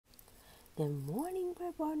Good morning,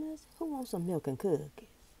 prayer partners. Who wants some milk and cookies?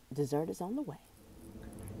 Dessert is on the way.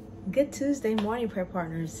 Good Tuesday morning, prayer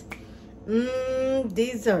partners.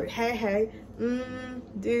 Dessert, hey, hey.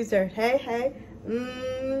 Dessert, hey, hey.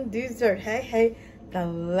 Dessert, hey, hey. The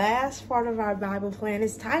last part of our Bible plan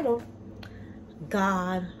is titled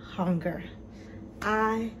God Hunger.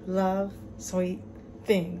 I love sweet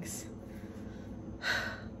things.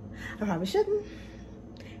 I probably shouldn't.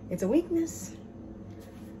 It's a weakness.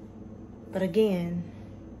 But again,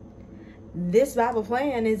 this Bible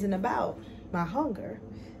plan isn't about my hunger.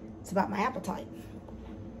 It's about my appetite.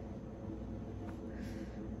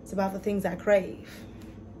 It's about the things I crave.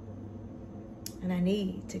 And I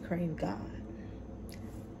need to crave God.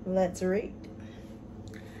 Let's read.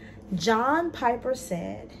 John Piper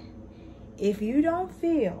said, if you don't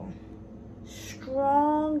feel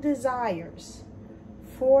strong desires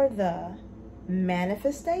for the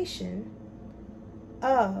manifestation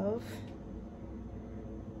of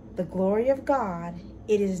the glory of God,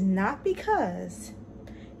 it is not because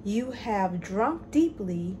you have drunk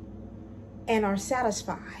deeply and are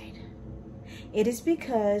satisfied. It is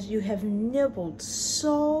because you have nibbled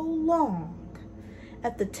so long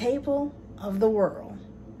at the table of the world.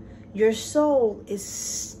 Your soul is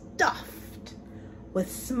stuffed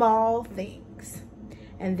with small things,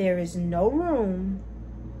 and there is no room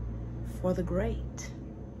for the great.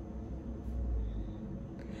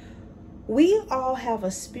 We all have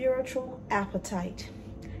a spiritual appetite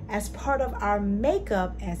as part of our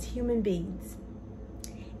makeup as human beings.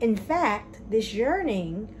 In fact, this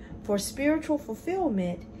yearning for spiritual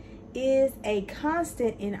fulfillment is a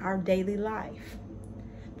constant in our daily life.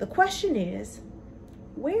 The question is,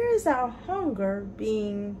 where is our hunger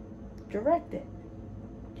being directed?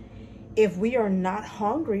 If we are not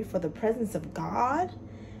hungry for the presence of God,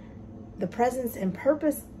 the presence and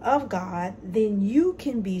purpose of God, then you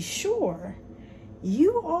can be sure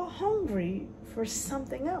you are hungry for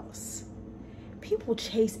something else. People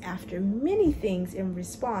chase after many things in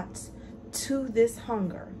response to this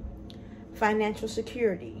hunger: financial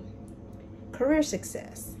security, career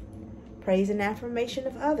success, praise and affirmation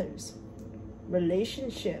of others,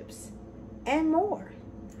 relationships, and more.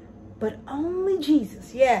 But only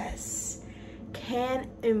Jesus, yes,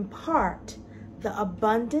 can impart the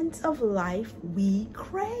abundance of life we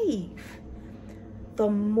crave. The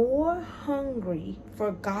more hungry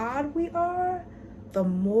for God we are, the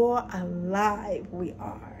more alive we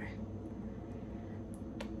are.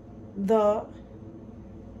 The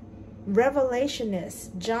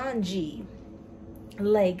revelationist John G.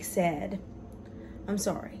 Lake said,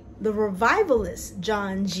 the revivalist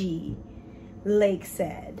John G. Lake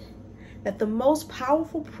said that the most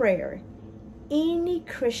powerful prayer any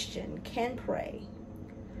Christian can pray: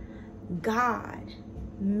 God,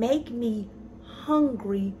 make me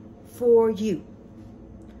hungry for you.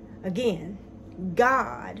 Again,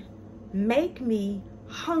 God, make me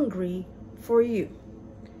hungry for you.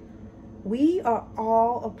 We are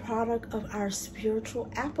all a product of our spiritual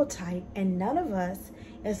appetite, and none of us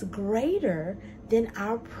is greater than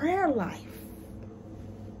our prayer life.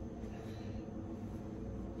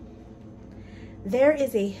 There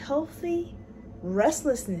is a healthy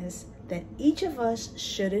restlessness that each of us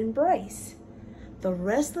should embrace. The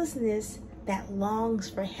restlessness that longs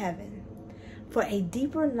for heaven, for a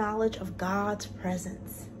deeper knowledge of God's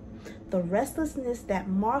presence. The restlessness that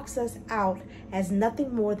marks us out as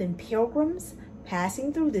nothing more than pilgrims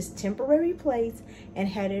passing through this temporary place and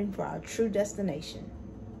heading for our true destination.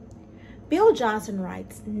 Bill Johnson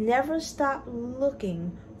writes, never stop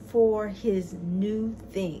looking for his new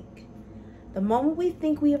thing. The moment we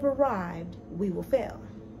think we have arrived, we will fail.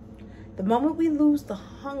 The moment we lose the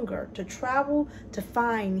hunger to travel to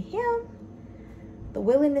find him, the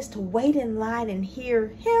willingness to wait in line and hear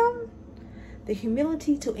him, the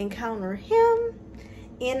humility to encounter him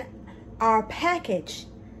in our package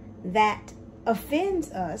that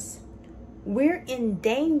offends us, we're in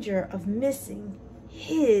danger of missing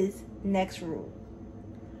his next rule.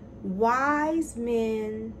 Wise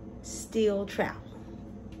men still travel.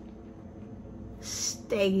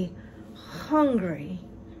 Stay hungry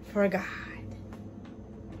for God.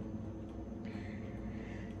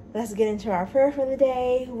 Let's get into our prayer for the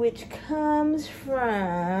day, which comes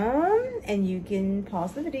from, and you can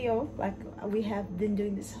pause the video like we have been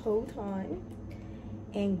doing this whole time,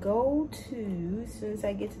 and go to, as soon as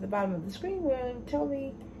I get to the bottom of the screen, where it'll tell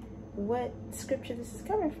me what scripture this is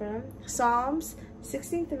coming from. Psalms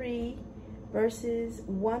 63, verses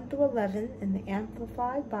 1 through 11 in the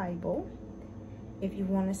Amplified Bible, if you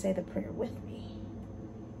want to say the prayer with me.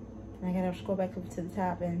 And I gotta scroll back up to the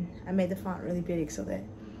top, and I made the font really big so that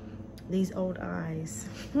these old eyes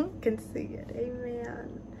can see it.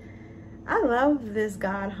 Amen. I love this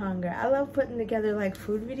God hunger. I love putting together like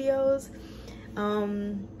food videos.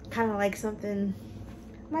 Kind of like something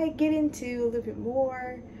I might get into a little bit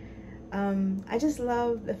more. I just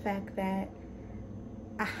love the fact that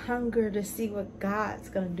I hunger to see what God's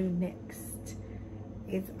gonna do next.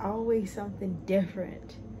 It's always something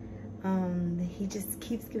different. He just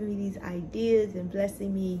keeps giving me these ideas and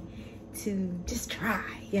blessing me to just try,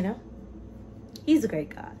 you know? He's a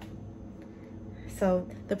great God. So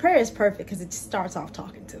the prayer is perfect because it just starts off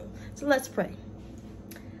talking to him. So let's pray.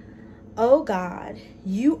 Oh God,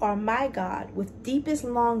 you are my God. With deepest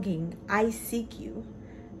longing, I seek you.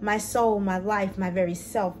 My soul, my life, my very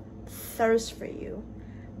self thirsts for you.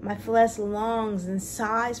 My flesh longs and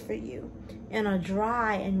sighs for you in a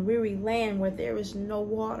dry and weary land where there is no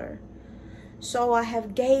water. So I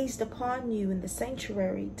have gazed upon you in the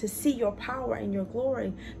sanctuary to see your power and your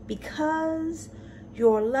glory. Because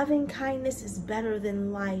your loving kindness is better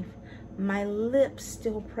than life, my lips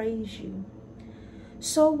still praise you.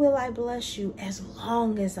 So will I bless you as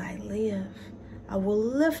long as I live. I will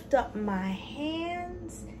lift up my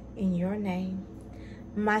hands in your name.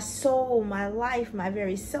 My soul, my life, my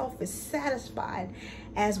very self is satisfied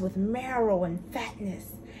as with marrow and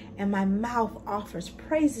fatness, and my mouth offers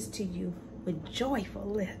praises to you with joyful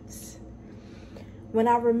lips. When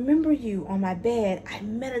I remember you on my bed, I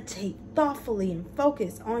meditate thoughtfully and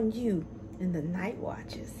focus on you in the night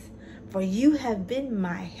watches. For you have been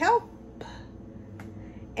my help,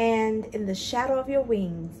 and in the shadow of your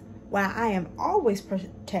wings, while I am always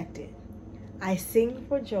protected, I sing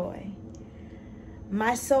for joy.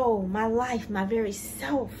 My soul, my life, my very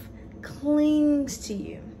self clings to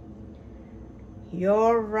you.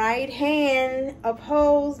 Your right hand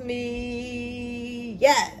upholds me.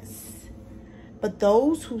 Yes. But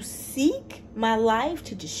those who seek my life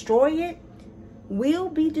to destroy it will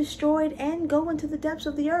be destroyed and go into the depths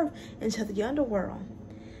of the earth, into the underworld.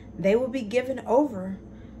 They will be given over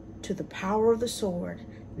to the power of the sword.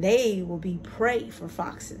 They will be prey for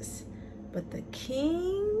foxes. But the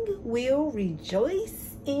king will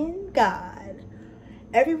rejoice in God.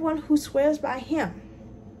 Everyone who swears by him,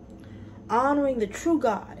 honoring the true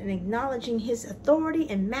God and acknowledging his authority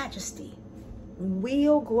and majesty,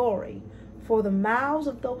 will glory. For the mouths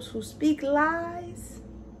of those who speak lies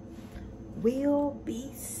will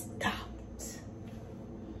be stopped.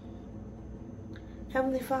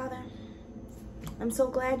 Heavenly Father, I'm so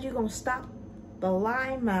glad you're going to stop the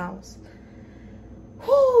lying mouths.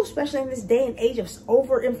 Whew, especially in this day and age of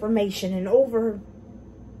over information and over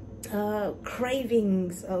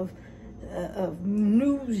cravings of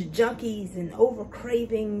news junkies, and over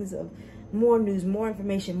cravings of more news, more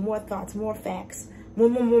information, more thoughts, more facts,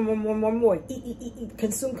 more. Eat,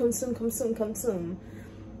 consume.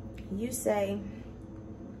 You say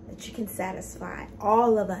that you can satisfy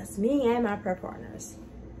all of us, me and my prayer partners.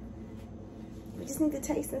 We just need to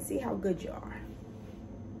taste and see how good you are.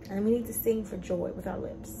 And we need to sing for joy with our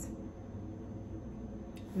lips.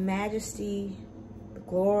 Majesty, the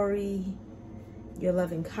glory, your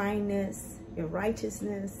loving kindness, your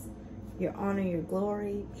righteousness, your honor, your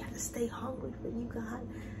glory. We have to stay hungry for you, God.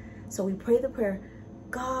 So we pray the prayer,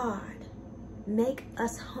 God, make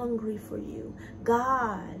us hungry for you.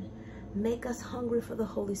 God, make us hungry for the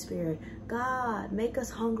Holy Spirit. God, make us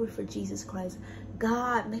hungry for Jesus Christ.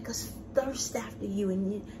 God, make us thirst after you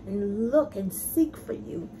and look and seek for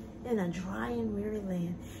you in a dry and weary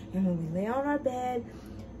land. And when we lay on our bed,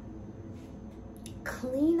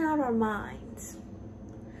 clean out our minds.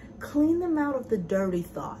 Clean them out of the dirty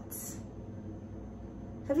thoughts.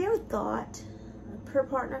 Have you ever thought, prayer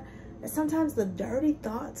partner, that sometimes the dirty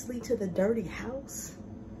thoughts lead to the dirty house?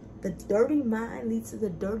 The dirty mind leads to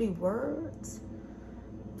the dirty words.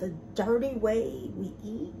 The dirty way we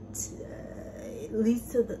eat it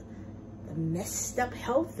leads to the messed up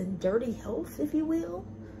health and dirty health, if you will.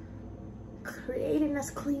 Creating us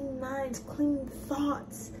clean minds, clean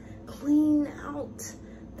thoughts, clean out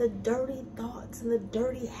the dirty thoughts and the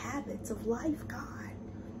dirty habits of life, God.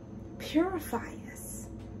 Purify us.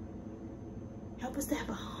 Help us to have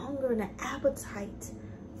a hunger and an appetite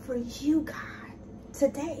for you, God,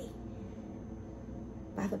 today.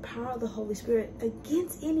 By the power of the Holy Spirit,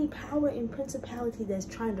 against any power and principality that's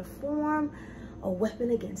trying to form a weapon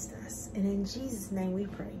against us. And in Jesus' name we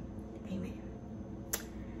pray. Amen.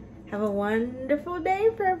 Have a wonderful day,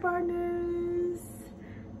 prayer partners.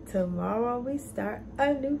 Tomorrow we start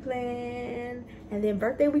a new plan. And then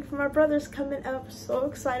birthday week for my brother's coming up. So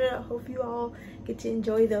excited. I hope you all get to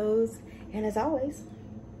enjoy those. And as always,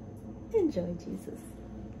 enjoy Jesus.